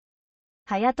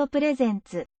隼人プレゼン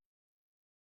ツ。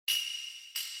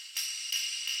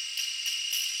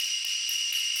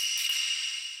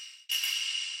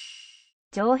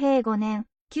承平5年、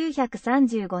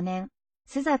935年、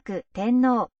朱雀天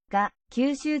皇が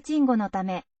九州鎮護のた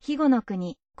め、肥後の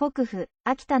国、国府、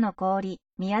秋田の氷、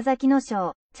宮崎の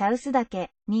庄、茶臼岳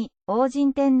に、王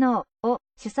神天皇を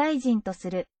主催神とす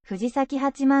る藤崎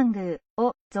八幡宮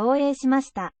を造営しま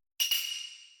した。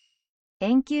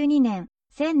延久2年、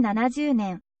1070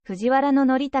年、藤原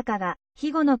則孝が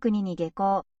肥後の国に下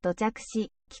校、土着し、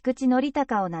菊池則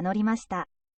孝を名乗りました。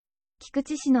菊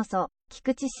池氏の祖、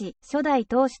菊池氏初代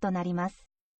当主となります。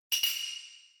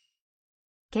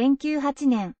建久8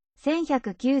年、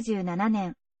1197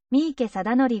年、三池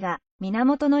貞則が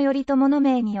源頼朝の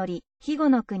命により、肥後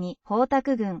の国宝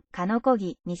沢郡鹿野古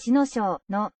木西野庄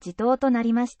の地頭とな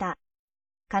りました。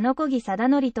鹿野古木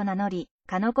貞則と名乗り、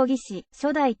鹿野古木氏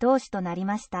初代当主となり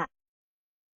ました。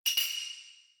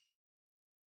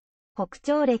北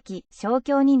朝暦正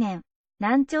教2年、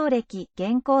南朝暦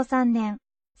元弘3年、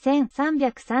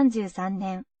1333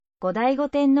年、後醍醐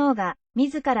天皇が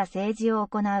自ら政治を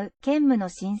行う兼務の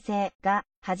申請が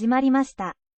始まりまし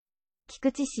た。菊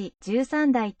池氏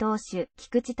13代当主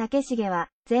菊池武重は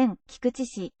前菊池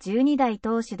氏12代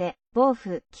当主で、防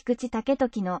府菊池武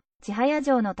時の千早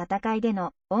城の戦いで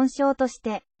の恩賞とし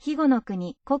て肥後の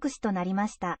国国司となりま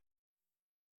した。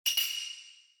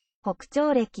北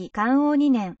朝暦寛応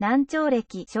2年、南朝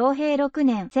暦承平6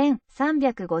年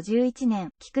1351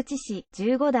年、菊池氏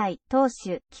15代当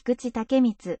主菊池武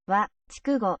光は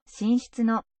筑後進出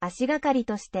の足がかり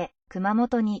として熊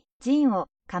本に陣を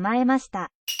構えました。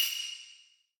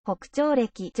北朝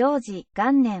暦常時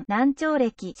元年、南朝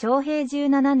暦承平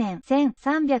17年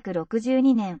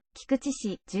1362年、菊池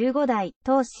氏15代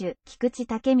当主菊池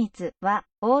武光は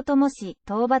大友氏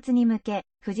討伐に向け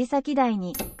藤崎台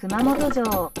に熊本城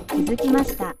を築きま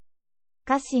した。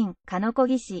家臣鹿野古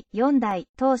木氏4代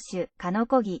当主鹿野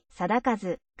古木貞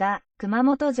和が熊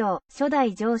本城初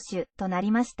代城主とな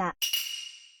りました。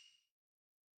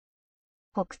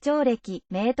北朝暦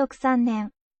明徳3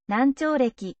年、南朝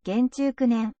暦元中9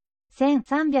年、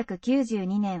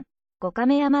1392年、五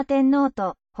亀山天皇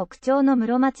と北朝の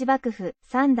室町幕府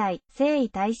3代征夷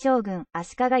大将軍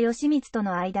足利義満と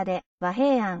の間で和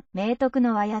平案明徳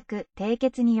の和約締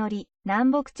結により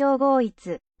南北朝合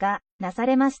一がなさ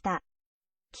れました。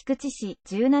菊池氏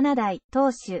17代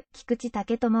当主菊池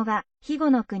武友が肥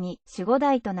後の国守護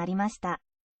代となりました。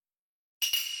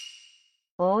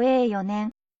応永4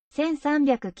年、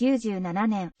1397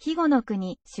年、肥後の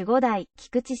国守護代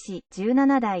菊池氏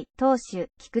17代当主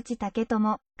菊池武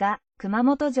友が熊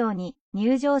本城に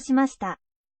入城しました。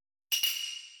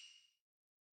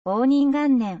応仁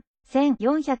元年、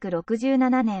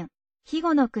1467年、肥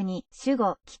後の国守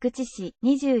護菊池氏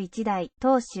21代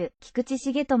当主菊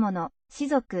池重友の士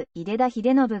族井出田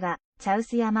秀信が茶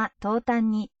臼山東端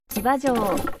に千葉城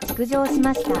を築城し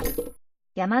ました。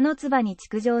山の唾に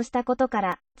築城したことか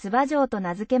ら唾城と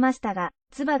名付けましたが、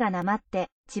唾がなまって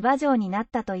千葉城になっ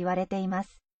たと言われていま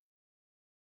す。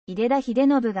井出田秀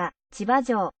信が千葉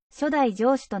城初代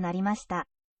城主となりました。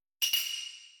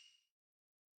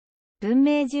文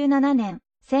明17年、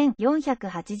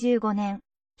1485年、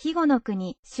肥後の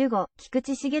国守護菊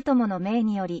池重友の命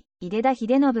により、井出田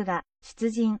秀信が出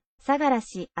陣、相良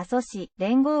氏、阿蘇氏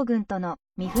連合軍との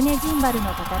三船陣原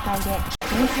の戦いで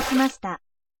戦死しました。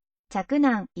嫡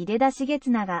男井出田重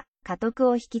綱が家督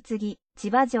を引き継ぎ、千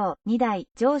葉城2代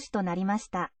城主となりまし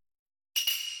た。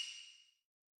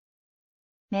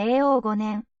明応5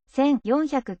年、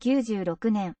1496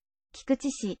年、菊池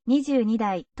氏22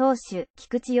代当主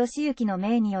菊池義行の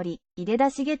命により、井出田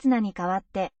重綱に代わっ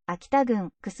て秋田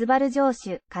郡楠原城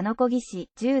主鹿野古木氏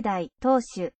10代当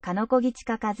主鹿野古木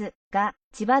親和が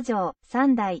千葉城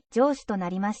3代城主とな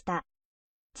りました。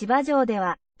千葉城で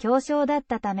は狭小だっ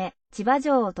たため、千葉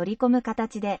城を取り込む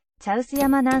形で茶臼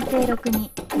山南西麓に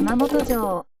熊本城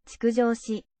を築城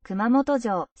し、熊本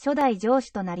城初代城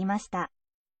主となりました。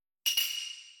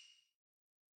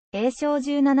永正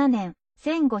17年、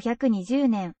1520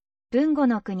年、豊後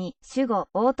の国守護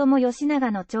大友義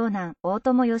長の長男大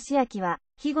友義昭は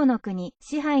肥後の国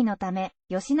支配のため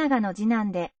義長の次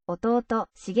男で弟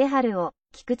重治を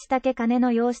菊池武兼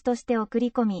の養子として送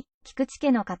り込み、菊池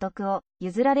家の家督を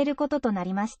譲られることとな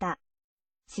りました。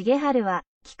重治は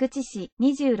菊池氏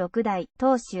26代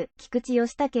当主菊池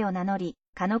義武を名乗り、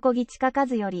鹿野古木親和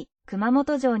より熊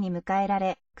本城に迎えら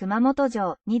れ、熊本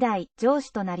城2代城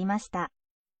主となりました。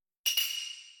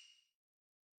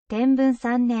天文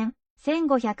3年、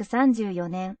1534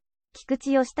年、菊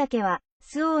池義武は、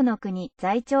周防の国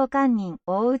在庁官人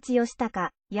大内義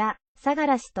隆や相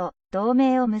良氏と同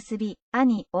盟を結び、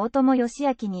兄、大友義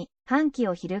明に反旗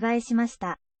を翻しまし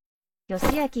た。義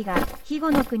明が肥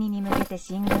後の国に向けて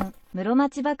進軍、室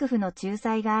町幕府の仲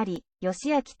裁があり、義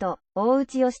明と大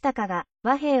内義隆が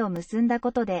和平を結んだ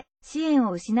ことで、支援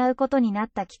を失うことになっ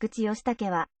た菊池義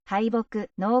武は、敗北、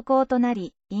農耕とな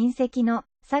り、隕石の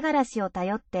相良を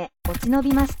頼って落ち延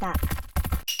びました。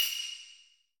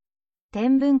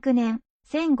天文9年、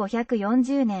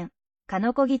1540年、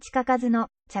鹿子木親和の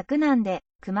嫡男で、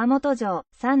熊本城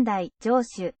3代城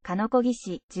主鹿子木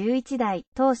氏11代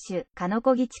当主鹿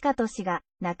子木親俊が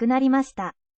亡くなりまし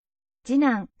た。次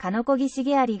男鹿子木重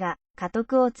有が家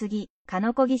督を継ぎ、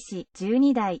鹿子木氏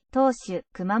12代当主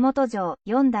熊本城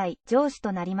4代城主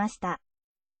となりました。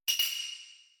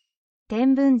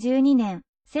天文12年、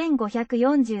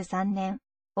1543年、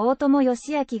大友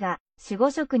義明が守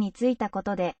護職に就いたこ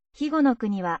とで、肥後の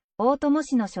国は大友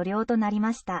氏の所領となり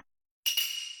ました。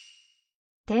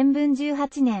天文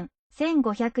18年、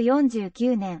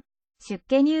1549年、出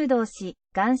家入道し、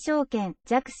元正権、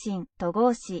寂臣、都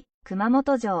合氏、熊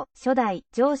本城、初代、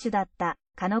城主だった、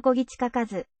鹿子木親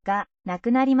和が亡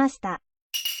くなりました。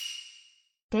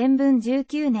天文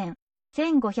19年、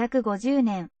1550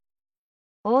年、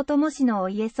大友氏のお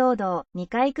家騒動、二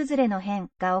階崩れの変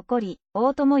が起こり、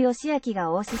大友義明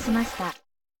が応死しました。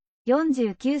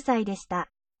49歳でした。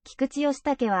菊池義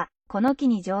武は、この機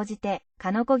に乗じて、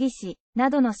鹿子木氏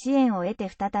などの支援を得て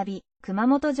再び、熊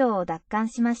本城を奪還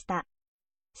しました。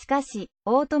しかし、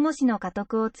大友氏の家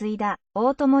督を継いだ、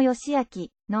大友義明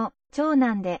の長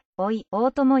男で、甥、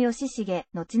大友義重、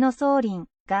後の宗麟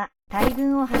が、大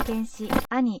軍を派遣し、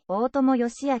兄、大友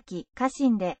義明、家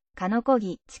臣で、鹿子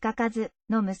木親和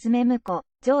の娘婿、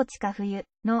城親冬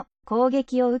の攻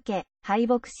撃を受け、敗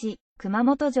北し、熊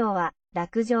本城は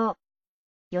落城。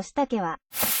義武は、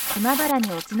島原に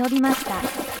落ち延びまし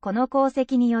た。この功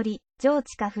績により、城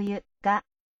親冬が、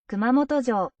熊本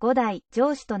城5代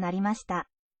城主となりました。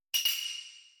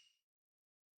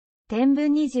天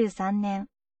文23年、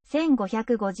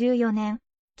1554年、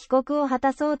帰国を果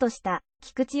たそうとした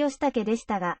菊池義武でし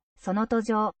たが、その途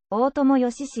上、大友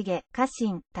義重、家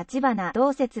臣、橘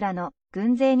同節らの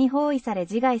軍勢に包囲され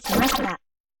自害しました。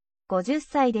50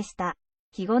歳でした。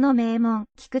肥後の名門、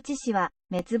菊池氏は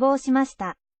滅亡しまし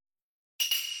た。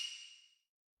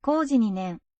弘治2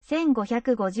年、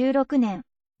1556年、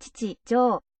父、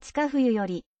城、親冬よ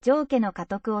り、城家の家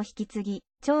督を引き継ぎ、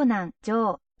長男、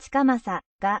城、親政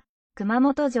が、熊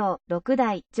本城6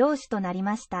代城主となり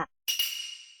ました。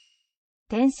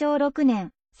天正6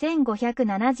年、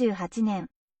1578年、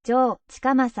城、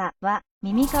親政は、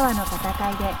耳川の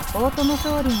戦いで、大友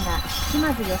宗麟が、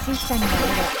島津義久に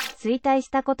敗れ、衰退し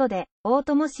たことで、大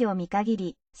友氏を見限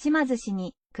り、島津氏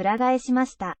に、くら替えしま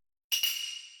した。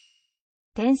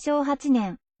天正8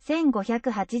年、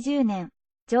1580年、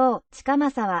城、親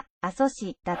政は、阿蘇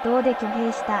市、打倒で挙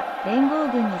兵した連合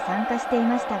軍に参加してい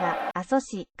ましたが、阿蘇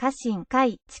市、家臣、甲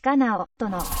斐、親直と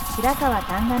の白河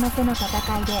丹賀の瀬の戦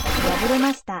いで敗れ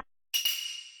ました。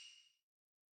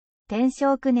天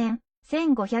正9年、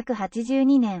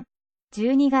1582年、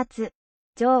12月、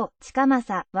城、親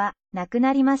政は亡く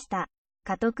なりました。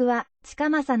家督は、親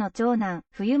政の長男、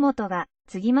冬本が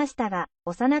継ぎましたが、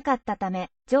幼かったため、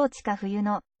城親冬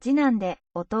の次男で、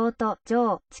弟、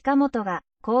城、親本が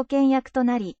後見役と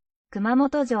なり、熊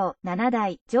本城7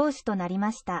代城主となり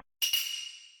ました。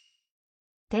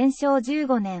天正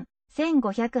15年、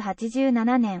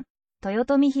1587年、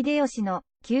豊臣秀吉の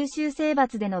九州征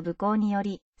伐での武功によ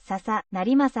り、笹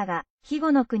成政が肥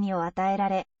後の国を与えら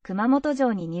れ、熊本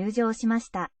城に入城しま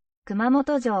した。熊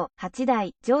本城8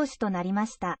代城主となりま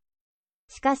した。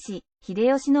しかし、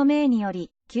秀吉の命によ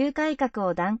り、旧改革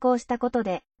を断行したこと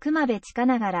で、熊部近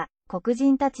長ら黒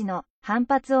人たちの反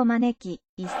発を招き、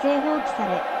一斉放棄さ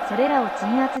れ、それらを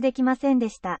鎮圧できませんで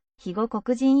した。肥後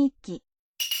黒人一揆。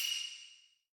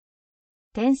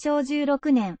天正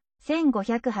16年、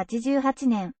1588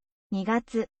年、2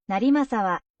月、成政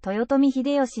は、豊臣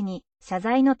秀吉に、謝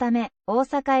罪のため、大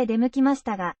阪へ出向きまし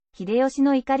たが、秀吉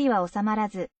の怒りは収まら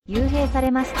ず、幽閉さ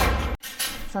れました。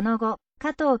その後、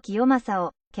加藤清正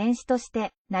を、検視とし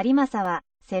て、成政は、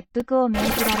切腹を命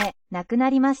じられ、亡くな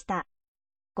りました。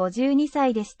52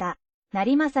歳でした。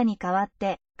成政に代わっ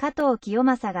て、加藤清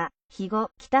正が、肥後、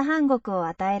北半国を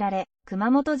与えられ、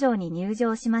熊本城に入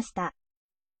城しました。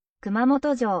熊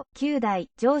本城9代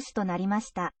城主となりま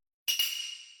した。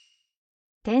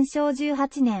天正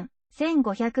18年、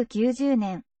1590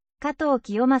年、加藤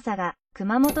清正が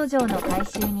熊本城の改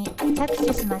修に着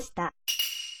手しました。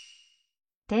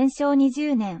天正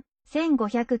20年、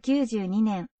1592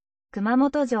年、熊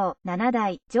本城7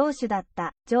代城主だっ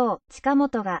た城親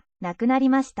本が亡くなり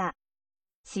ました。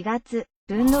4月、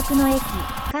文禄の駅、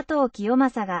加藤清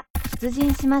正が出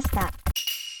陣しました。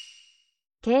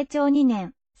慶長2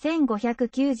年、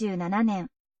1597年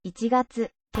1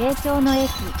月、慶長の駅、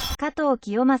加藤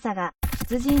清正が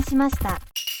出陣しました。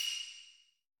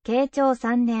慶長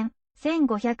3年、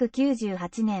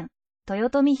1598年、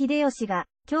豊臣秀吉が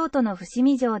京都の伏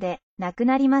見城で亡く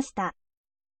なりました。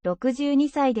62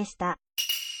歳でした。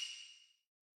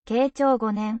慶長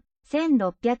5年、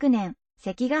1600年、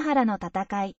関ヶ原の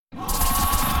戦い。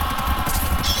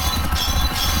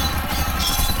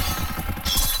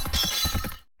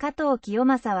加藤清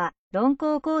正は、論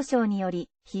功交渉によ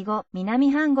り、肥後、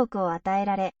南半国を与え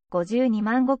られ、52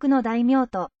万石の大名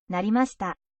となりまし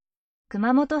た。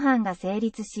熊本藩が成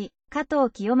立し、加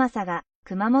藤清正が、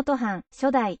熊本藩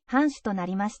初代藩主とな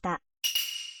りました。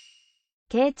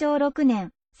慶長6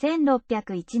年、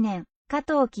1601年、加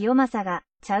藤清正が、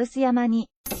茶臼山に、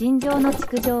新城の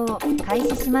築城を開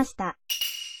始しました。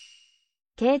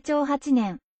慶長8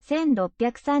年、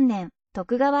1603年、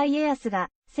徳川家康が、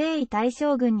征夷大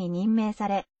将軍に任命さ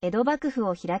れ、江戸幕府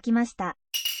を開きました。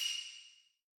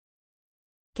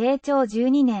慶長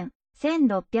12年、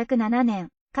1607年、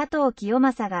加藤清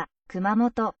正が、熊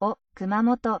本を、熊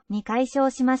本に改称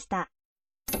しました。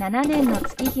7年の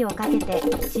月日をかけて、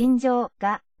新城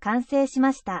が完成し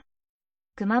ました。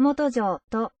熊本城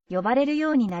と呼ばれるよ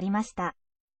うになりました。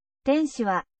天守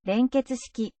は連結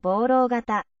式望楼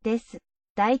型です。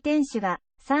大天守が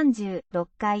36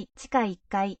階、地下1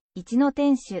階、1の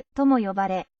天守とも呼ば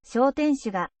れ、小天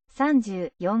守が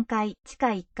34階、地下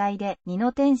1階で2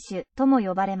の天守とも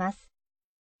呼ばれます。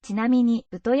ちなみに、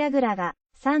宇土櫓が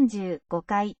35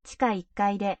階、地下1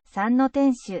階で3の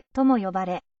天守とも呼ば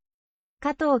れ、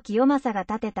加藤清正が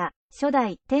建てた初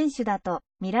代天守だと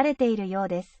見られているよう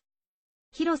です。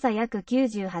広さ約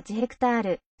98ヘクター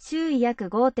ル、周囲約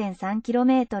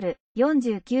 5.3km、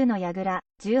49の櫓、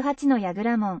18の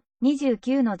櫓門、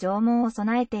29の城門を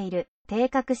備えている定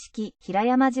格式平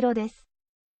山城です。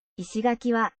石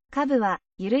垣は、下部は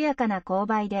緩やかな勾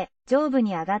配で上部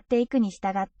に上がっていくに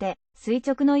従って垂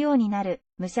直のようになる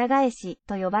武者返し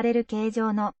と呼ばれる形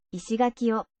状の石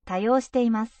垣を多用して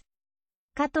います。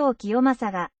加藤清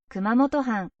正が熊本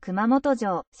藩熊本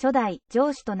城初代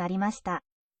城主となりました。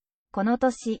この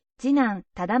年、次男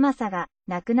忠政が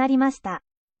亡くなりました。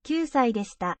9歳で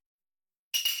した。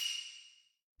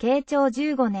慶長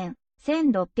15年、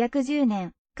1610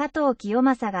年、加藤清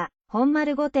正が本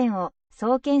丸御殿を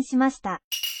創建しました。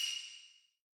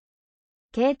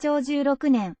慶長16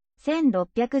年、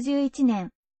1611年、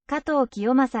加藤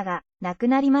清正が亡く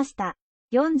なりました。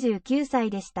49歳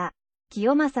でした。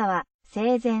清正は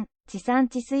生前、地産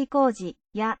地水工事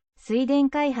や水田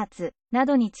開発な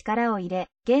どに力を入れ、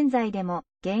現在でも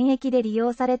現役で利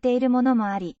用されているものも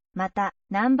あり、また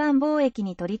南蛮貿易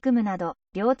に取り組むなど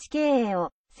領地経営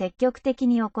を積極的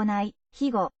に行い、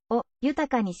肥後を豊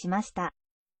かにしました。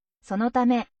そのた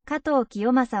め、加藤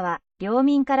清正は領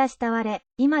民から慕われ、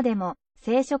今でも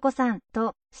清書子さん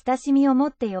と親しみを持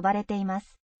って呼ばれていま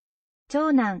す。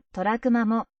長男虎熊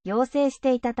も養成し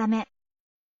ていたため、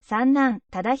三男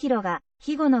忠広が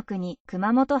肥後の国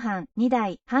熊本藩2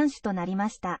代藩主となりま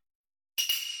した。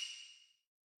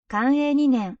寛永2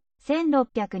年、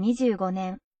1625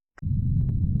年。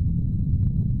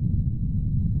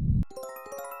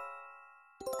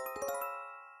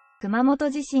熊本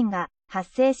地震が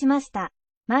発生しました。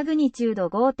マグニチュード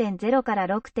 5.0 から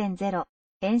 6.0、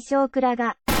延焼倉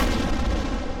が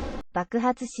爆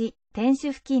発し、天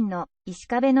守付近の石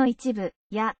壁の一部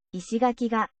や石垣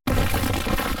が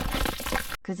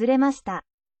崩れました。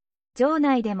城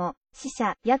内でも死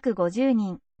者約50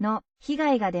人の被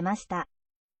害が出ました。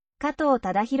加藤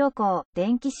忠広公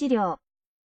伝記資料。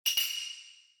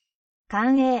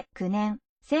寛永9年、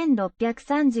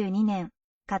1632年、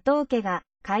加藤家が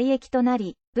改易とな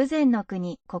り、豊前の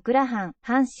国小倉藩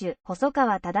藩主細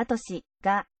川忠俊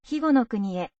が肥後の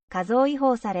国へ加増移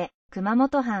封され、熊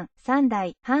本藩3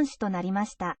代藩主となりま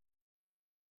した。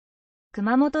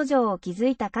熊本城を築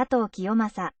いた加藤清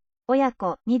正、親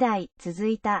子2代続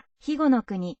いた肥後の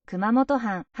国熊本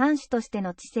藩藩主として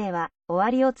の治世は終わ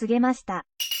りを告げました。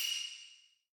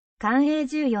寛永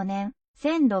14年、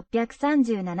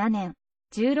1637年、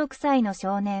16歳の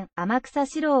少年天草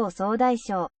四郎を総大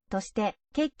将として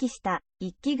決起した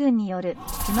一揆軍による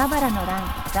島原の乱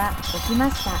が起きま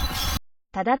した。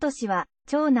忠俊は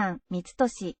長男光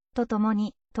俊と共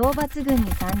に討伐軍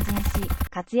に参陣し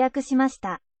活躍しまし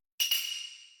た。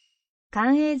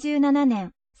寛永17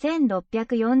年、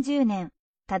1640年、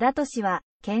忠俊は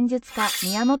剣術家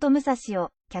宮本武蔵を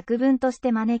客分とし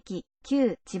て招き、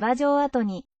旧千葉城跡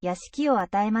に屋敷を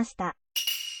与えました。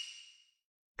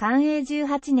寛永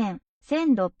18年、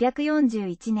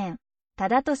1641年、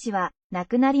忠俊は亡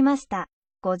くなりました。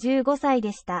55歳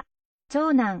でした。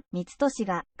長男、光俊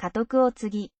が家督を継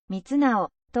ぎ、光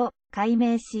直と改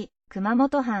名し、熊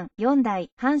本藩4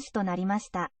代藩主となりまし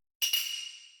た。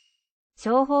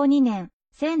正保2年、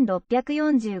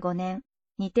1645年、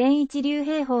二天一流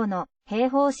兵法の兵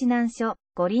法指南書、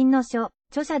五輪の書、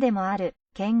著者でもある、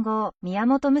剣豪、宮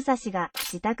本武蔵が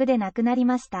自宅で亡くなり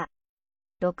ました。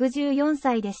64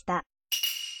歳でした。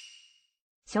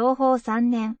正保3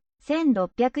年、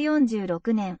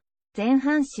1646年、前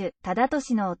藩主、忠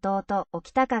俊の弟、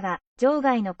沖高が、城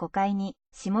外の湖海に、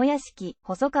下屋敷、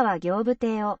細川刑部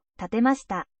邸を建てまし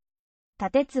た。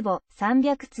建坪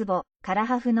300坪、唐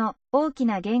破風の大き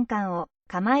な玄関を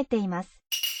構えています。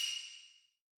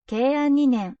慶安2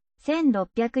年、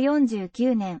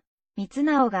1649年、光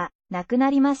直が亡くな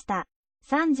りました。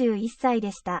31歳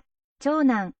でした。長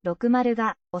男、六丸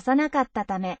が幼かった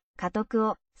ため、家督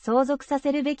を相続さ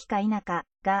せるべきか否か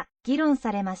が議論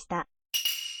されました。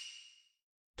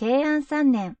慶安3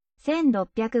年、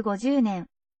1650年、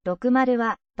六丸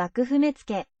は幕府目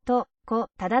付と子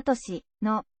忠俊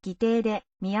の義弟で、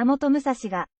宮本武蔵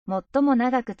が最も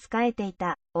長く仕えてい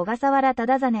た小笠原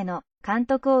忠真の監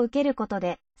督を受けること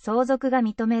で相続が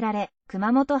認められ、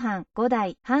熊本藩5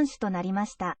代藩主となりま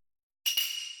した。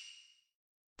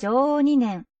正王2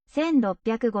年、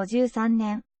1653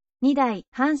年、2代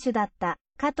藩主だった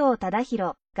加藤忠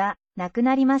広が亡く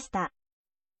なりました。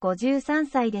53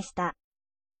歳でした。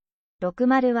六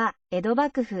丸は江戸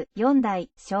幕府4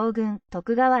代将軍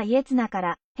徳川家綱か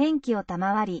ら返記を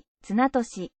賜り、綱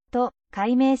俊と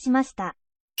改名しました。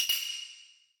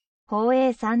宝永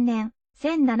3年、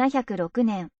1706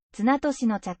年、綱俊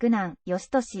の嫡男義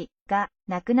俊が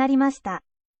亡くなりました。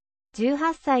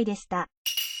18歳でした。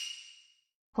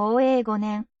宝永5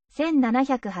年、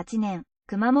1708年、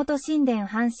熊本新田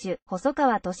藩主細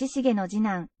川利重の次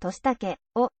男利武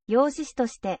を養子師と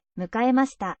して迎えま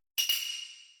した。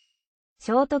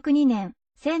正徳2年、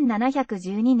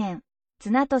1712年、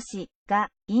綱俊が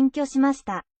隠居しまし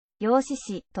た。養子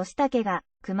師利武が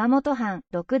熊本藩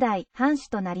6代藩主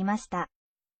となりました。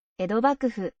江戸幕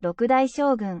府6代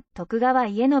将軍徳川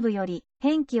家宣より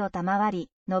返記を賜り、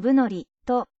信則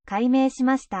と改名し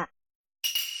ました。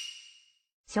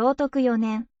正徳4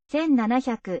年、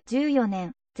1714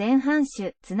年、前藩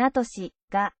主綱俊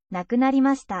が亡くなり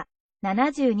ました。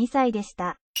72歳でし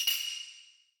た。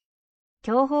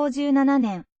享保17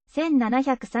年、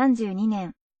1732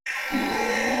年。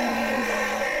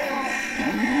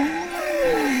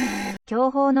享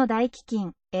保の大飢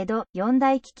饉、江戸四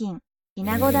大飢饉、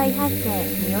稲子大発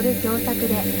生による凶作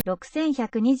で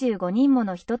6125人も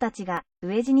の人たちが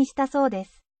飢え死にしたそうで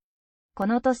す。こ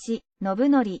の年、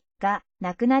信則が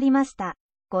亡くなりました。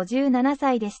57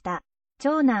歳でした。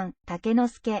長男、竹之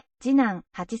助、次男、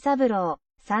八三郎、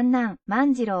三男、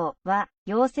万次郎は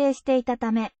養成していた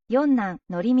ため、四男、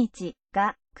則道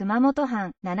が熊本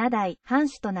藩7代藩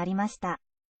主となりました。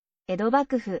江戸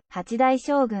幕府8代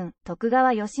将軍徳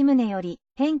川吉宗より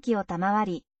返記を賜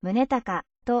り、宗隆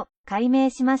と改名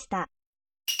しました。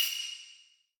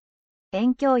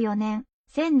延享4年、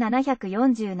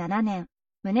1747年、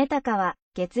宗隆は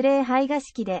月齢拝賀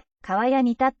式で川屋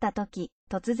に立った時、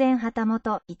突然旗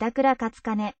本板倉勝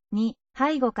兼に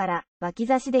背後から脇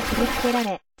差しで切りつけら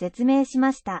れ、絶命し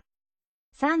ました。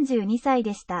32歳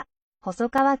でした。細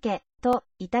川家と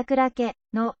板倉家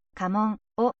の家紋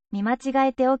を見間違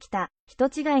えて起きた人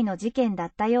違いの事件だ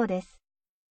ったようです。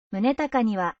宗隆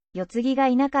には世継ぎが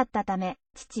いなかったため、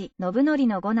父信則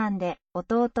の五男で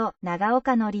弟長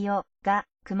岡則夫が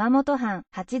熊本藩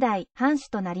8代藩主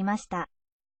となりました。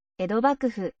江戸幕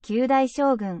府9代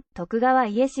将軍徳川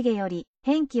家重より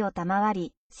返記を賜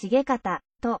り、重方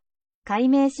と改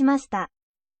名しました。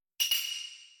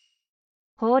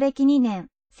宝暦2年、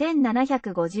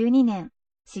1752年、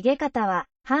重方は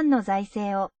藩の財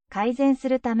政を改善す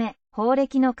るため、宝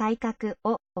暦の改革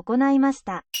を行いまし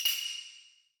た。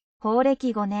宝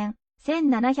暦5年、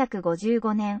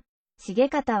1755年、重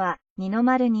方は二の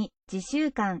丸に自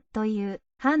習館という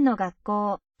藩の学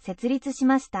校を設立し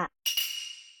ました。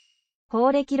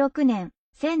宝暦6年、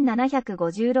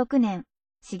1756年、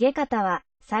重方は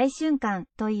再春館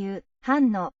という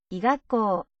藩の医学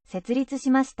校を設立し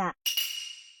ました。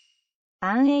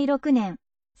安永6年、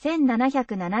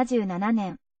1777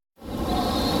年、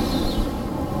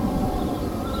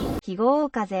肥後大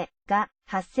風が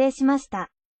発生しました。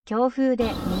強風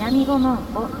で南御門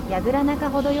を櫓中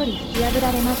ほどより吹き破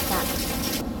られまし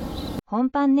た。本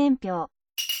藩年表。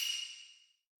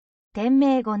天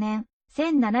明5年、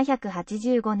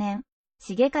1785年、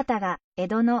重方が江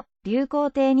戸の龍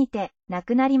光亭にて亡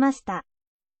くなりました。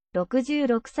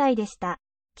66歳でした。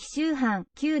紀州藩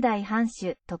9代藩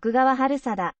主徳川治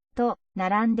貞と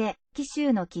並んで紀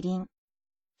州の麒麟、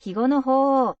肥後の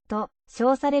法皇と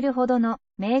称されるほどの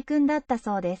名君だった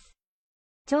そうです。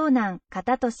長男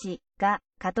片俊が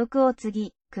家督を継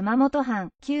ぎ、熊本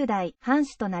藩9代藩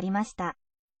主となりました。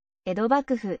江戸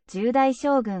幕府10代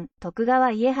将軍徳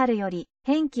川家治より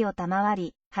偏忌を賜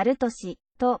り、春俊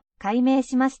と改名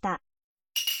しました。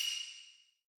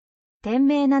天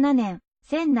明7年、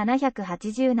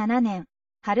1787年、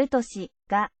春俊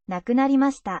が亡くなり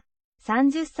ました。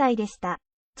30歳でした。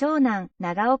長男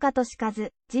長岡利和、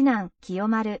次男清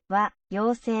丸は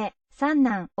陽性、三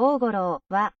男大五郎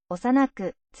は幼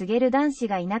く告げる男子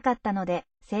がいなかったので、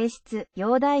正室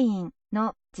陽大院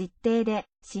の実弟で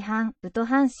師範宇土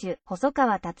藩主細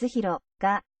川達弘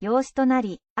が養子とな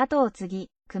り、後を継ぎ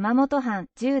熊本藩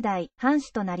10代藩主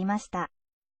となりました。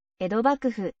江戸幕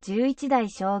府11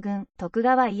代将軍徳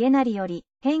川家斉より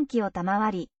偏忌を賜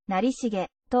り、成重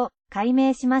と改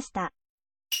名しました。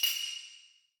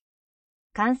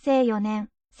寛政4年、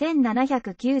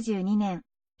1792年、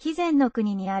肥前の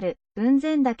国にある雲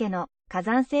仙岳の火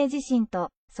山性地震と、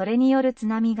それによる津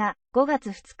波が5月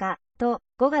2日と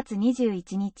5月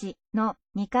21日の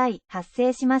2回発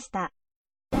生しました。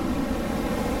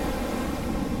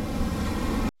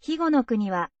肥後の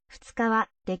国は、2日は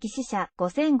溺死者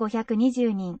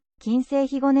5520人、近世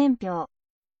肥後年表。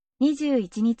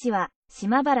21日は、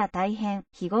島原大変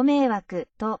肥後迷惑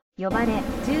と呼ばれ、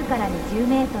10から20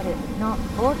メートルの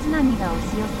大津波が押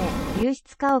し寄せ、流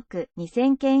出家屋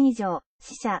2000件以上、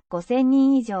死者5000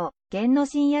人以上、源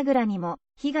之進櫓にも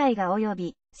被害が及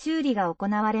び、修理が行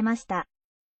われました。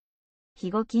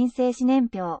肥後近世史年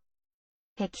表。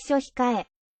壁書控え。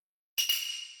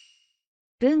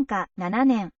文化7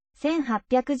年、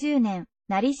1810年、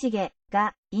成重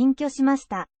が隠居しまし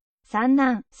た。三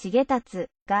男重達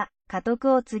が家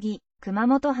督を継ぎ、熊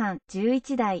本藩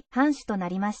11代藩主とな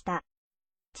りました。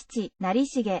父成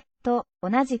重と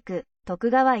同じく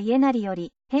徳川家斉よ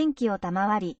り偏忌を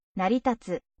賜り、成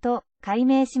達と改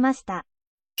名しました。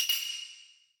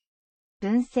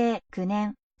文政9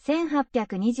年、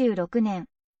1826年、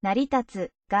成達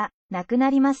が亡くな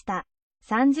りました。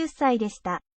30歳でし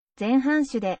た。前藩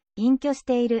主で隠居し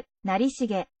ている成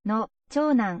重の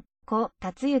長男小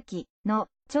達之の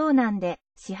長男で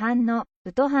師範の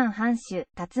宇土藩藩主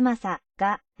達政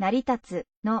が成達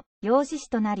の養子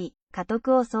となり、家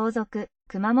督を相続、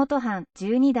熊本藩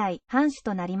12代藩主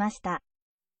となりました。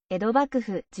江戸幕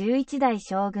府11代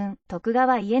将軍徳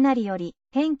川家斉より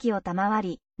偏忌を賜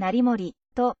り、成盛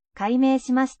と改名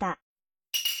しました。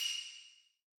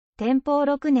天保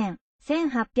6年、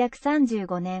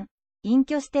1835年、隠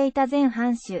居していた前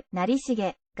藩主成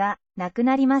重が亡く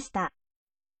なりました。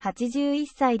81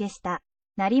歳でした。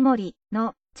成盛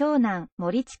の長男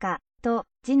盛親と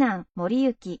次男盛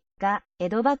行が江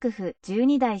戸幕府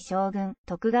12代将軍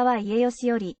徳川家慶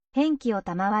より偏忌を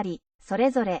賜り、そ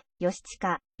れぞれ義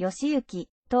親、義行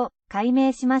と改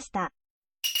名しました。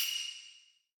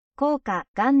弘化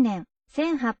元年、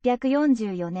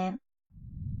1844年。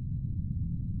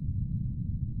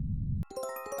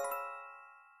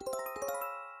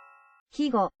肥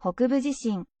後北部地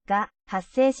震が発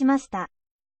生しました。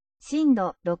震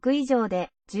度6以上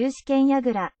で重視圏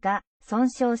櫓が損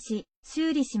傷し、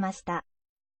修理しました。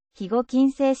肥後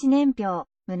近世史年表、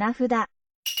棟札。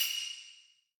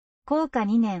弘化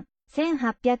2年、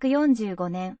1845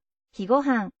年、肥後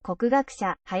藩国学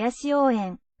者林応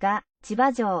援が千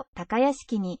葉城高屋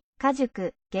敷に家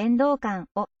塾玄道館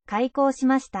を開校し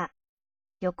ました。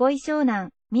横井湘南、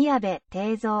宮部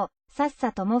定蔵、佐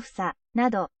々智房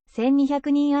など1200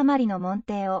人余りの門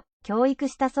弟を教育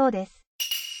したそうです。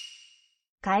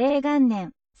嘉永元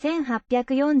年、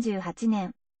1848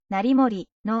年、成盛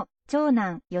の長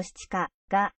男義親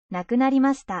が亡くなり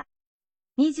ました。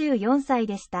24歳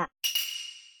でした。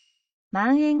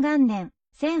万延元年、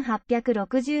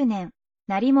1860年、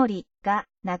成盛が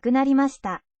亡くなりまし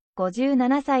た。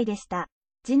57歳でした。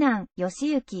次男義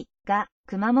行が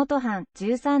熊本藩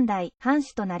13代藩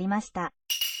主となりました。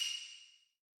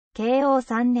慶応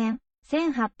3年、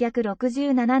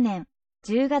1867年、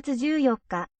10月14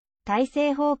日、大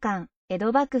政奉還、江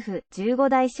戸幕府15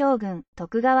代将軍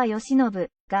徳川慶喜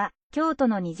が京都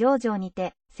の二条城に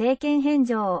て政権返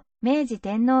上を明治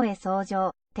天皇へ奏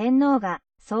上、天皇が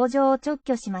奏上を勅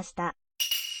許しました。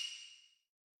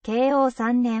慶応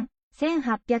3年、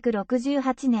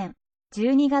1868年、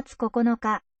12月9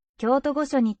日、京都御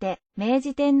所にて明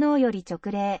治天皇より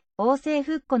勅令、王政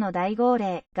復古の大号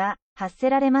令が発せ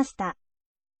られました。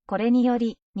これによ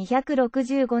り、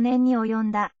265年に及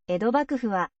んだ江戸幕府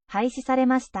は廃止され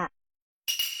ました。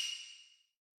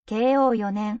慶応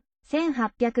4年、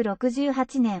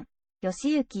1868年、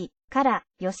義行から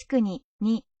義国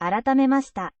に改めま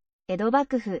した。江戸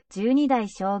幕府12代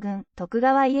将軍徳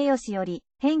川家吉より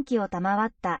返記を賜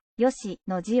った義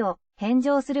の字を返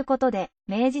上することで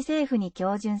明治政府に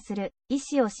恭順する意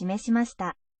思を示しまし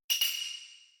た。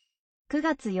9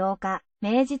月8日、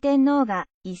明治天皇が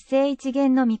一世一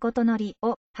元の詔のり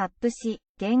を発布し、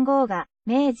元号が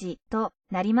明治と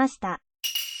なりました。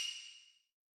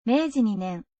明治2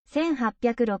年、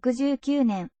1869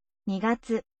年2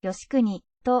月、義国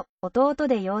と弟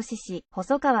で養子師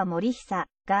細川盛久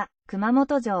が熊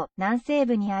本城南西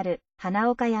部にある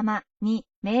花岡山に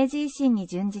明治維新に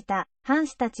準じた藩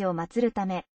士たちを祀るた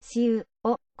め、私有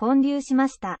を建立しま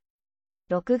した。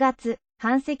6月、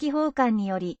藩籍奉還に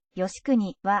より、義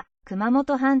国は熊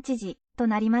本藩知事と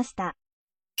なりました。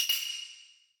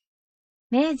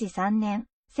明治3年、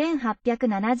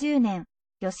1870年、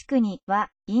義国は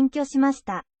隠居しまし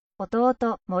た。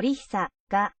弟、盛久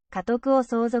が家督を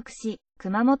相続し、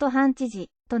熊本藩知事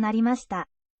となりました。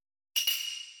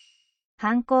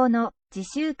藩校の自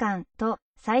習館と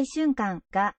再春館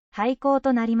が廃校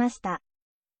となりました。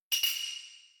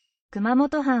熊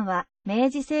本藩は明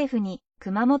治政府に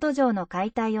熊本城の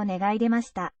解体を願い出ま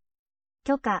した。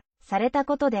許可された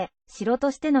ことで城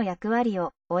としての役割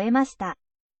を終えました。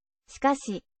しか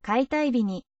し、解体日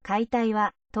に解体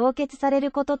は凍結され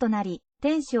ることとなり、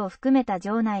天守を含めた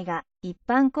城内が一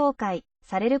般公開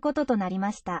されることとなり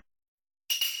ました。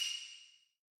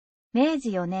明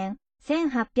治4年、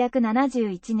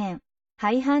1871年、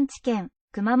廃藩置県、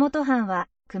熊本藩は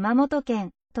熊本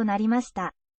県となりまし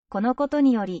た。このこと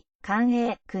により、寛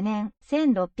永9年、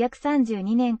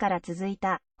1632年から続い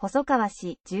た細川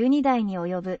氏12代に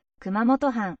及ぶ熊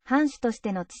本藩藩主とし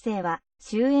ての治世は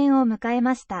終焉を迎え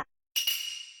ました。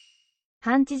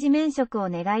藩知事免職を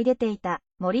願い出ていた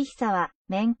盛久は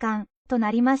免官とな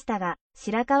りましたが、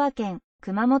白河県、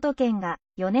熊本県が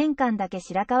4年間だけ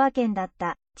白河県だっ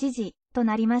た知事と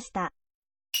なりました。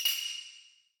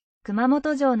熊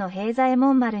本城の平左衛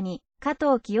門丸に加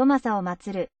藤清正を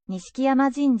祀る錦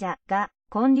山神社が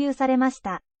建立されまし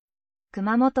た。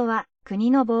熊本は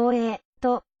国の防衛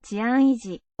と治安維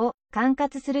持を管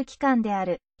轄する機関であ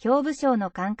る兵部省の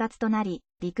管轄となり、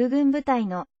陸軍部隊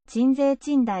の鎮西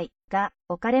鎮台が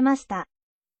置かれました。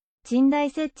鎮台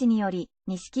設置により、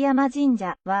錦山神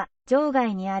社は城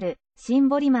外にある新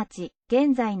堀町、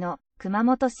現在の熊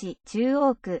本市中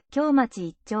央区京町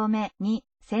1丁目に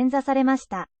遷座されまし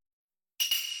た。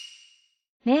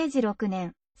明治6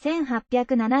年、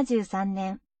1873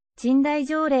年、鎮台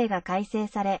条例が改正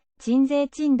され、鎮西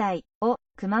鎮台を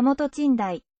熊本鎮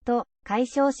台と改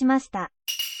称しました。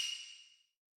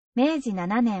明治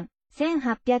7年、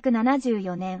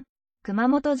1874年、熊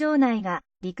本城内が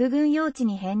陸軍用地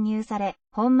に編入され、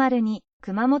本丸に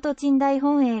熊本鎮台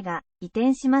本営が移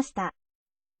転しました。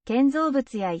建造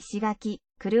物や石垣、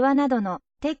廓などの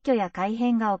撤去や改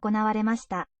変が行われまし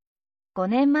た。5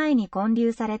年前に建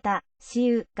立された私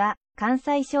有が関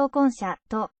西商工社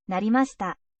となりまし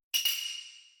た。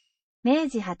明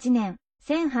治8年、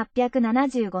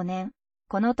1875年、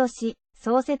この年、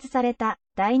創設された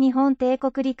大日本帝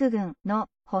国陸軍の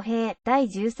歩兵第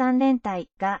13連隊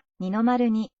が二の丸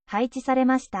に配置され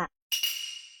ました。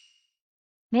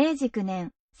明治9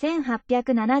年、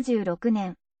1876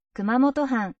年、熊本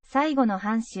藩最後の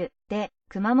藩主で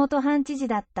熊本藩知事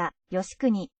だった義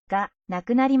国が亡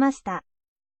くなりました。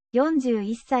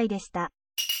41歳でした。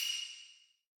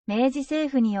明治政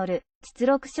府による出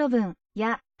力処分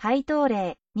や廃刀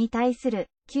令に対する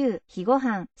旧肥後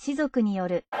藩士族によ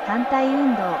る反対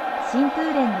運動、新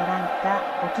風連の乱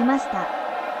が起きました。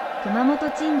熊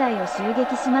本鎮台を襲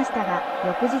撃しましたが、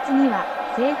翌日には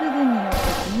政府軍によって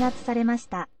鎮圧されまし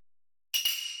た。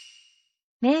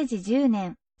明治10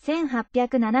年、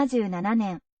1877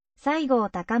年、西郷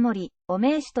隆盛を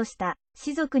盟主とした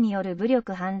士族による武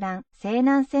力反乱、西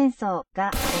南戦争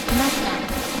が起きまし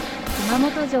た。熊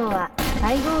本城は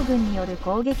西郷軍による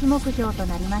攻撃目標と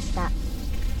なりました。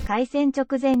開戦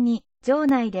直前に城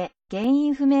内で原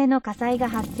因不明の火災が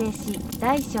発生し、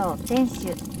大小天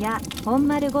守や本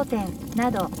丸御殿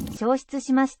など焼失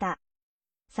しました。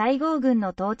西郷軍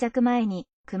の到着前に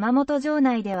熊本城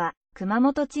内では熊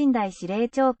本鎮台司令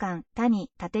長官谷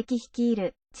立樹率い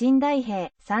る鎮台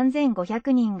兵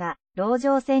3500人が籠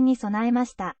城戦に備えま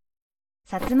した。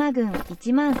薩摩軍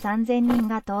13000人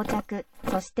が到着、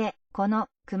そしてこの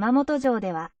熊本城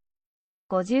では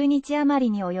50日余り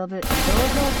に及ぶ籠城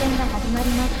戦が始まり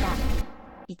ました。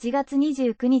1月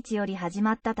29日より始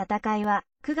まった戦いは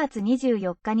9月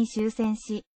24日に終戦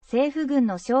し、政府軍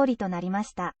の勝利となりま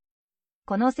した。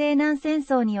この西南戦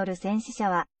争による戦死者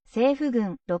は政府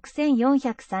軍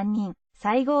6403人、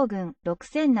西郷軍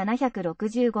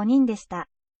6765人でした。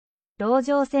籠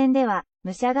城戦では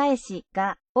武者返し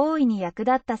が大いに役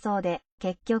立ったそうで、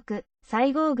結局、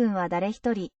西郷軍は誰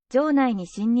一人、城内に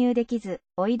侵入できず、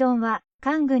おいどんは、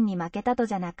官軍に負けたと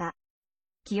じゃなか。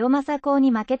清正公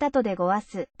に負けたとでごわ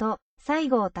す、と、西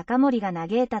郷隆盛が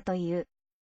嘆いたという。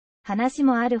話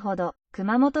もあるほど、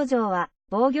熊本城は、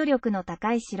防御力の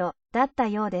高い城、だった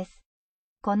ようです。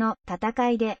この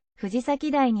戦いで、藤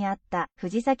崎台にあった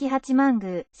藤崎八幡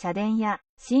宮、社殿や、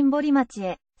新堀町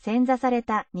へ、遷座され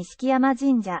た錦山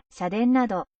神社、社殿な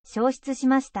ど、焼失し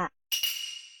ました。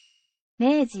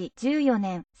明治14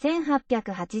年、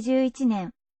1881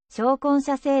年、商魂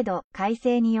社制度改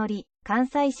正により、関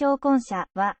西商魂社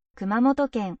は、熊本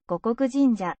県護国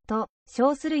神社と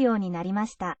称するようになりま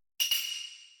した。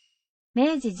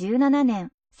明治17年、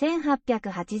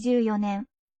1884年、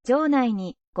城内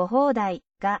に御法台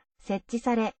が設置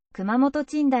され、熊本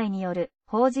鎮台による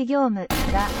法事業務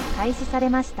が開始さ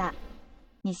れました。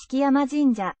錦山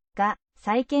神社が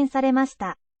再建されまし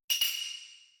た。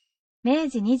明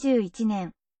治21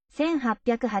年、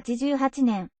1888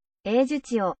年、永寿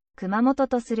地を熊本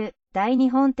とする大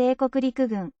日本帝国陸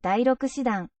軍第6師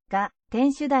団が天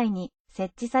守台に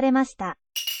設置されました。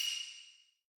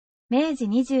明治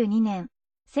22年、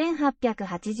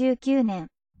1889年。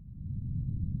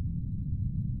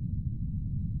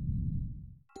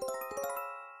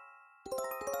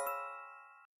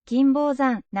金峰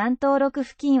山南東麓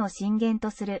付近を震源と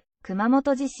する熊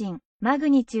本地震マグ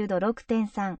ニチュード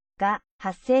 6.3 が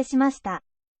発生しました。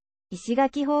石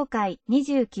垣崩壊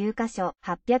29カ所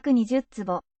820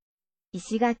坪。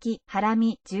石垣、ハラ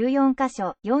ミ14カ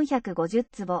所450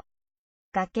坪。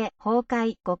崖、崩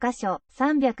壊5カ所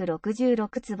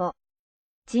366坪。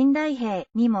鎮台兵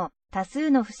にも多数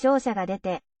の負傷者が出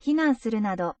て避難する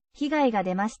など被害が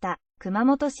出ました。熊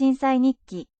本震災日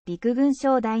記、陸軍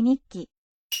省大日記。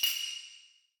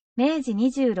明治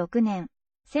26年、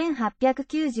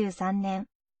1893年、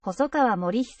細川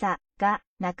盛久が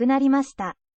亡くなりまし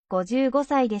た。55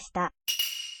歳でした。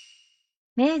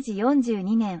明治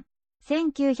42年、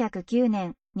1909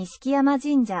年、錦山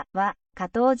神社は加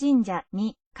藤神社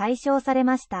に改称され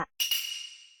ました。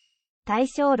大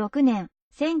正6年、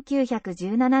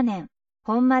1917年、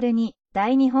本丸に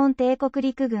大日本帝国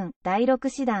陸軍第6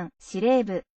師団司令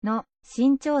部の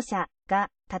新庁舎が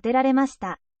建てられまし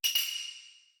た。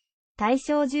大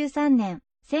正13年、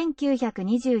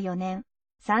1924年、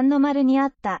三の丸にあ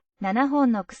った7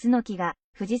本のクスノキが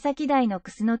藤崎台の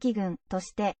クスノキ群と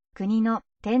して国の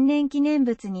天然記念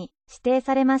物に指定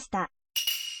されました。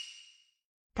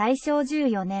大正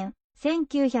14年、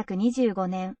1925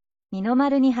年、二の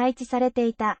丸に配置されて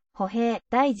いた歩兵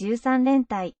第13連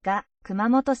隊が熊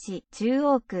本市中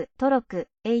央区トロ区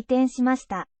へ移転しまし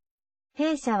た。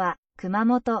兵舎は熊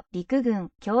本陸軍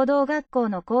共同学校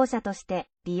の校舎として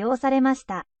利用されまし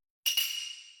た。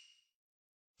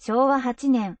昭和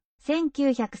8年、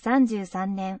1933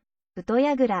年、宇土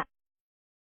櫓、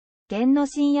源之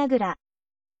進櫓、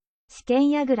試験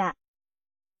櫓、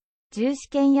十試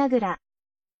験櫓、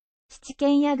七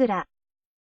軒櫓、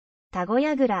田子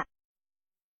櫓、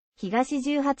東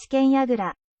18軒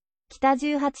櫓、北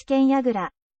18軒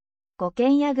櫓、五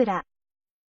軒櫓、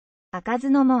開かず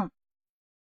の門、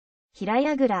平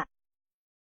櫓、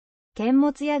剣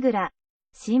持櫓、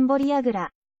新堀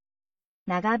櫓、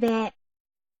長塀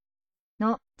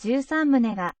の13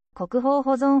棟が国宝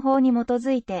保存法に基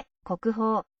づいて国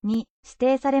宝に指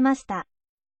定されました。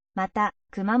また、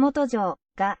熊本城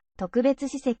が特別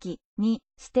史跡に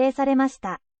指定されまし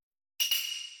た。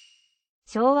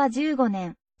昭和15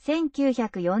年、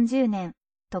1940年、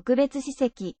特別史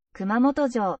跡熊本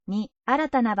城に新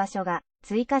たな場所が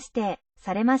追加指定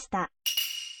されました。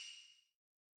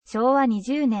昭和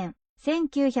20年、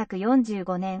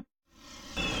1945年。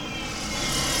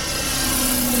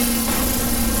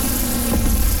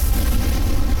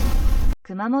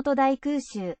熊本大空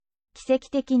襲、奇跡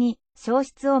的に焼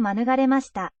失を免れま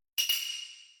した。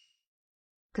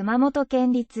熊本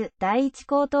県立第一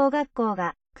高等学校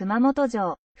が熊本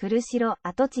城古城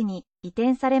跡地に移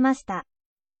転されました。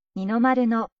二の丸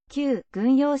の旧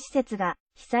軍用施設が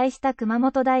被災した熊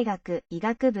本大学医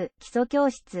学部基礎教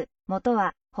室、元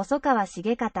は細川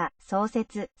重方創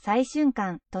設再春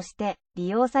館として利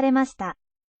用されました。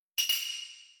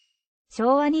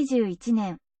昭和21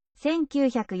年、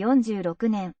1946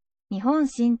年、日本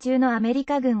進駐のアメリ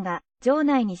カ軍が城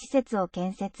内に施設を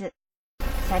建設。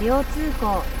車両通行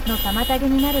の妨げ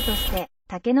になるとして、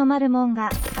竹の丸門が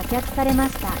破却されま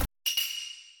した。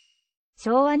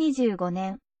昭和25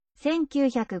年、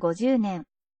1950年、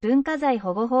文化財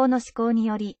保護法の施行に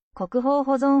より、国宝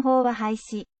保存法は廃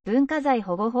止、文化財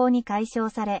保護法に改称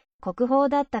され、国宝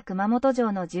だった熊本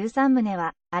城の13棟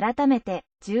は、改めて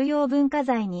重要文化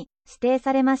財に指定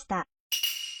されました。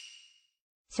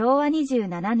昭和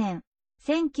27年、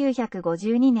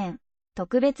1952年、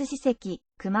特別史跡、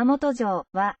熊本城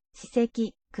は、史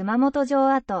跡、熊本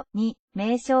城跡に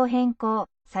名称変更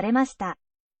されました。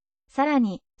さら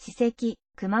に、史跡、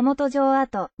熊本城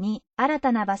跡に新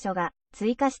たな場所が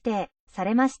追加指定さ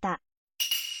れました。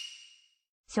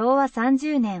昭和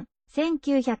30年、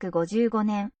1955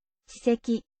年、史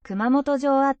跡、熊本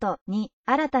城跡に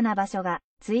新たな場所が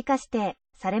追加指定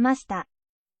されました。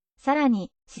さら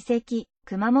に、史跡、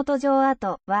熊本城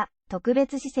跡は特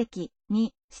別史跡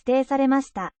に指定されま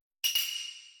した。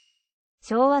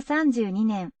昭和32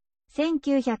年、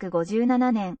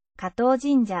1957年、加藤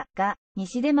神社が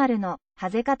西出丸の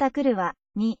畔方車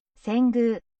に遷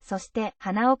宮、そして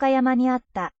花岡山にあっ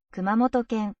た熊本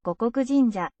県護国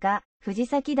神社が藤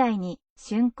崎台に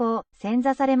竣工、遷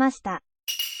座されました。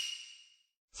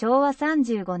昭和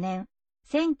35年、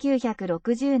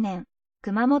1960年、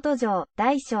熊本城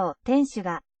大小天守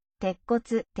が鉄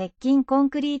骨、鉄筋コン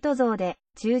クリート造で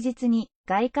忠実に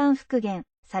外観復元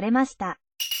されました。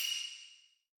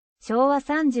昭和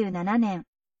37年、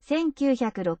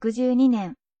1962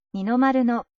年、二の丸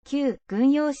の旧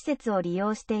軍用施設を利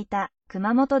用していた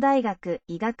熊本大学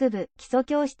医学部基礎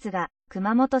教室が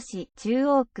熊本市中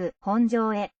央区本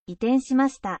庄へ移転しま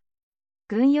した。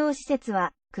軍用施設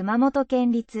は熊本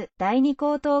県立第二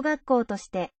高等学校とし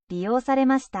て利用され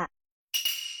ました。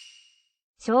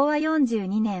昭和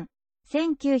42年、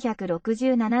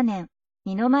1967年、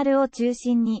二の丸を中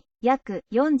心に約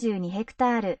42ヘク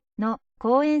タールの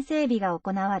公園整備が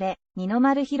行われ、二の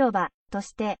丸広場と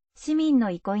して市民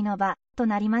の憩いの場と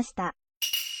なりました。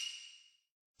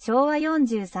昭和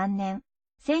43年、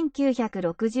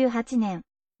1968年、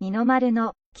二の丸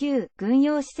の旧軍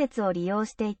用施設を利用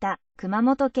していた熊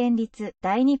本県立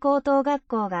第二高等学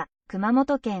校が熊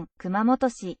本県熊本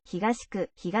市東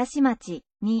区東町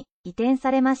に移転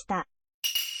されました。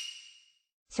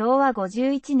昭和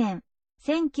51年、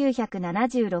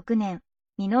1976年、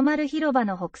二の丸広場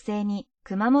の北西に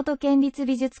熊本県立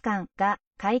美術館が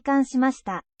開館しまし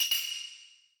た。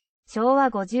昭和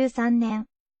53年、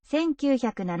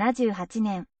1978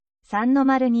年、三の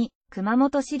丸に熊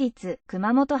本市立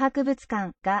熊本博物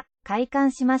館が開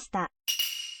館しました。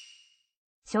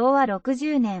昭和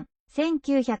60年、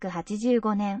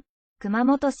1985年、熊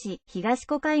本市東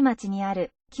小海町にあ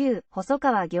る旧細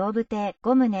川刑部邸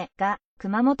5棟が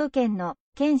熊本県の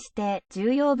県指定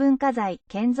重要文化財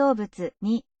建造物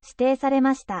に指定され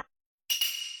ました。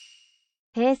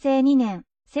平成2年、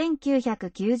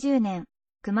1990年、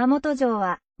熊本城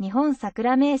は日本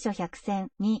桜名所100選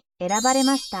に選ばれ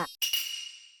ました。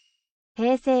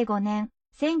平成5年、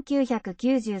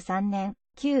1993年、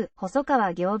旧細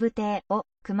川刑部邸を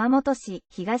熊本市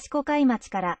東小海町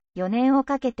から4年を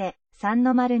かけて三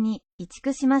の丸に移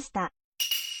築しました。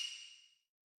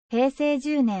平成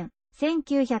10年、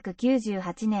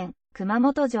1998年、熊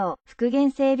本城復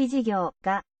元整備事業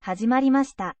が始まりま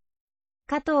した。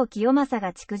加藤清正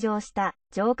が築城した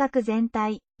城郭全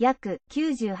体約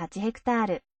98ヘクター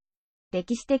ル。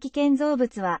歴史的建造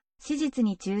物は史実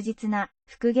に忠実な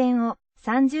復元を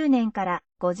30年から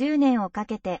50年をか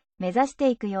けて目指して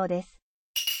いくようです。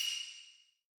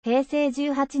平成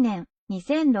18年、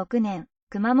2006年、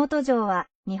熊本城は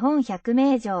日本百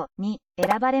名城に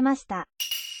選ばれました。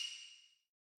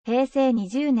平成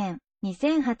20年、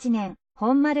2008年、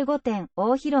本丸御殿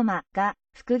大広間が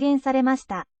復元されまし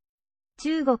た。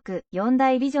中国四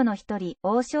大美女の一人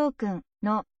王将軍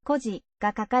の故事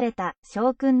が書かれた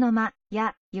将軍の間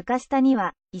や床下に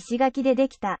は石垣でで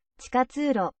きた地下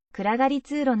通路、暗がり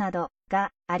通路など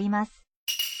があります。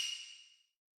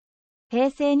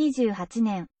平成28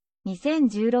年、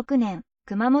2016年、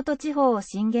熊本地方を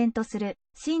震源とする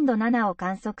震度7を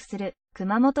観測する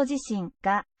熊本地震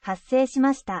が発生し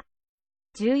ました。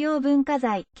重要文化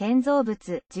財建造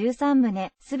物13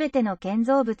棟すべての建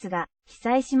造物が被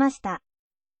災しました。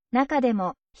中で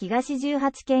も東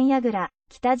18軒櫓、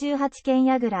北18軒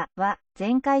櫓は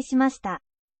全壊しました。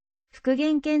復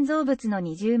元建造物の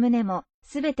20棟も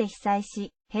すべて被災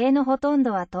し、塀のほとん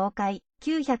どは倒壊、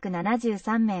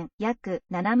973面約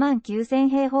79,000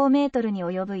平方メートルに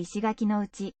及ぶ石垣のう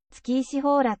ち、月石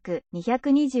崩落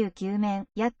229面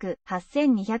約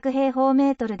8,200平方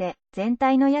メートルで全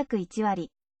体の約1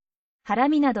割。ハラ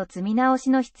ミなど積み直し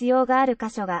の必要がある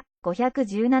箇所が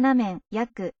517面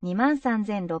約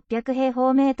23,600平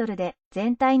方メートルで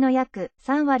全体の約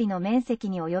3割の面積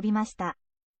に及びました。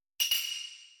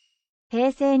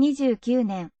平成29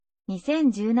年、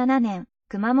2017年、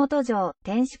熊本城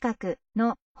天守閣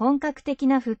の本格的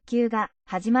な復旧が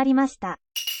始まりました。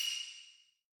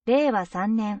令和3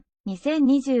年、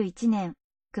2021年、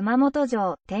熊本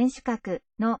城天守閣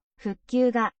の復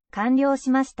旧が完了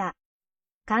しました。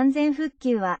完全復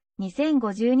旧は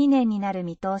2052年になる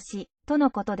見通し、と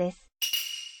のことです。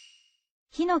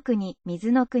火の国、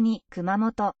水の国、熊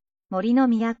本、森の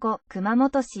都、熊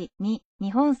本市に、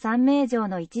日本三名城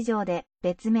の一城で、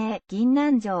別名、銀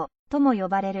杏城、とも呼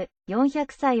ばれる、400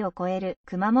歳を超える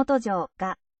熊本城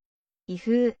が、威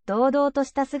風堂々と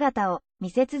した姿を見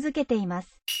せ続けていま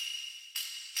す。